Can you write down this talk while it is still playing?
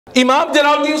امام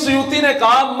جلال الدین سیوطی نے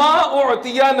کہا ما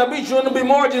اعطی نبی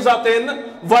بمعجزۃ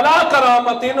ولا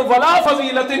کرامۃ ولا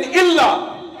فضیلۃ الا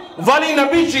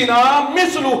ولنبینا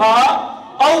مثلها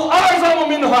او اعظم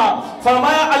منها.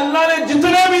 فرمایا اللہ نے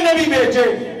جتنے بھی نبی بھیجے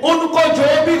ان کو جو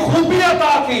بھی خوبی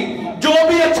عطا کی، جو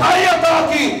بھی اچھائی عطا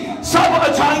کی، سب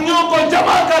اچھائیوں کو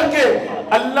جمع کر کے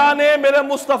اللہ نے میرے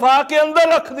مصطفیٰ کے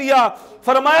اندر رکھ دیا.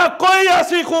 فرمایا کوئی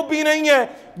ایسی خوبی نہیں ہے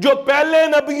جو پہلے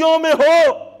نبیوں میں ہو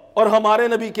اور ہمارے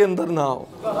نبی کے اندر نہ ہو.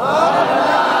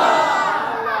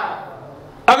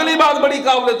 اگلی بات بڑی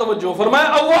قابل توجہ،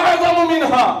 فرمایا او اعظم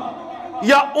منها،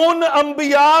 یا ان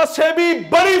انبیاء سے بھی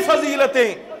بڑی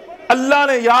فضیلتیں اللہ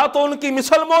نے یا تو ان کی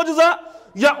مثل معجزہ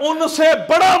یا ان سے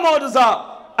بڑا معجزہ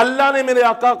اللہ نے میرے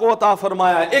آقا کو عطا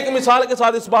فرمایا ہے. ایک مثال کے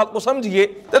ساتھ اس بات کو سمجھئے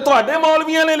کہ تواڈے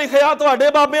مولویاں نے لکھیا، تواڈے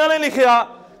بابیاں نے لکھیا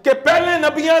کہ پہلے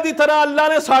نبیاں دی طرح اللہ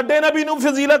نے ساڈے نبی نو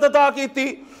فضیلت عطا کی تھی،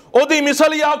 او دی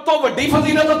مثل یا تو وڈی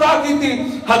فضیلت عطا کی تھی.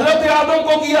 حضرت آدم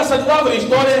کو کیا سجدہ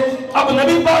فرشتوں نے، اب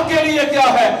نبی پاک کے لیے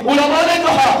کیا ہے؟ علماء نے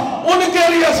کہا ان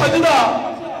کے لیے سجدہ،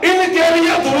 ان کے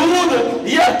لیے درود،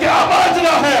 یہ کیا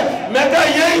ماجرا ہے؟ میں کہا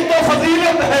یہی تو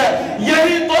فضیلت ہے،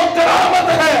 یہی تو کرامت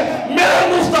ہے میرے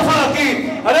مصطفیٰ کی.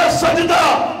 ارے سجدہ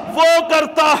وہ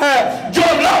کرتا ہے جو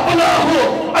رب نہ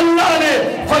ہو. اللہ نے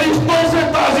فرشتوں سے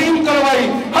تعظیم کروائی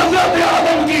حضرت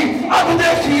آدم کی، اب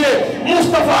دیکھیے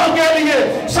مصطفیٰ کے لیے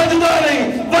سجدہ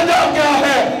نہیں. وجہ کیا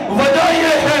ہے؟ وجہ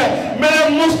یہ ہے میرے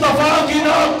مصطفیٰ کی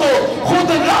نام تو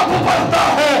خود رب پڑھتا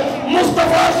ہے،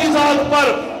 مصطفیٰ کی ذات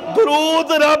پر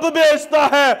درود رب بھیجتا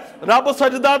ہے، رب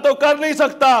سجدہ تو کر نہیں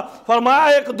سکتا. فرمایا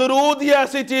ایک درود یہ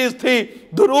ایسی چیز تھی،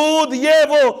 درود یہ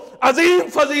وہ عظیم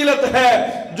فضیلت ہے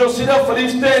جو صرف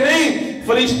فرشتے نہیں،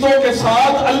 فرشتوں کے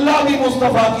ساتھ اللہ بھی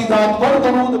مصطفیٰ کی ذات پر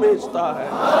درود بھیجتا ہے.